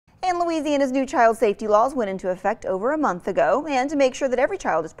And Louisiana's new child safety laws went into effect over a month ago. And to make sure that every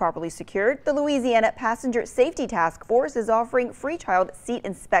child is properly secured, the Louisiana Passenger Safety Task Force is offering free child seat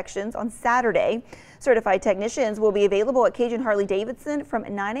inspections on Saturday. Certified technicians will be available at Cajun Harley-Davidson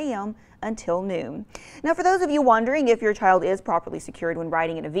from 9 a.m. until noon. Now, for those of you wondering if your child is properly secured when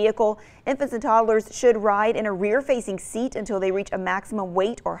riding in a vehicle, infants and toddlers should ride in a rear-facing seat until they reach a maximum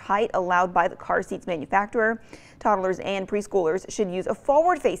weight or height allowed by the car seat's manufacturer. Toddlers and preschoolers should use a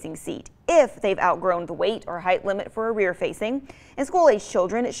forward-facing seat if they've outgrown the weight or height limit for a rear-facing. And school-age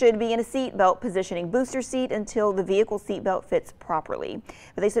children should be in a seat belt positioning booster seat until the vehicle seat belt fits properly.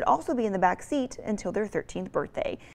 But they should also be in the back seat until their 13th birthday.